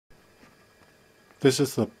This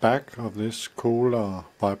is the back of this Köhler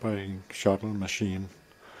Vibrating Shuttle machine,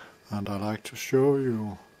 and I like to show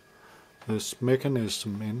you this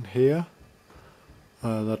mechanism in here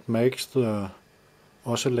that makes the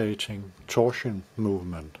oscillating torsion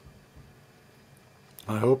movement.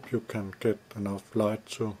 I hope you can get enough light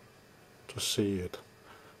to see it,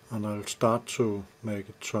 and I'll start to make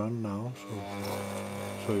it turn now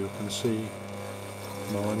so you can see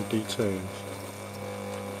more in detail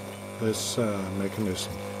this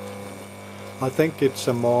mechanism. I think it's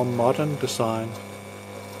a more modern design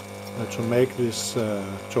to make this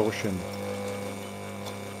torsion.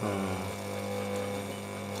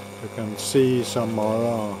 You can see some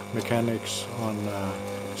other mechanics on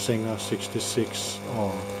Singer 66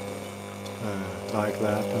 or like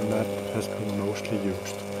that, and that has been mostly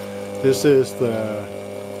used. This is the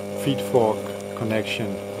feed fork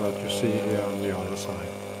connection that you see here on the other side.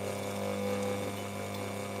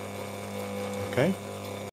 Okay.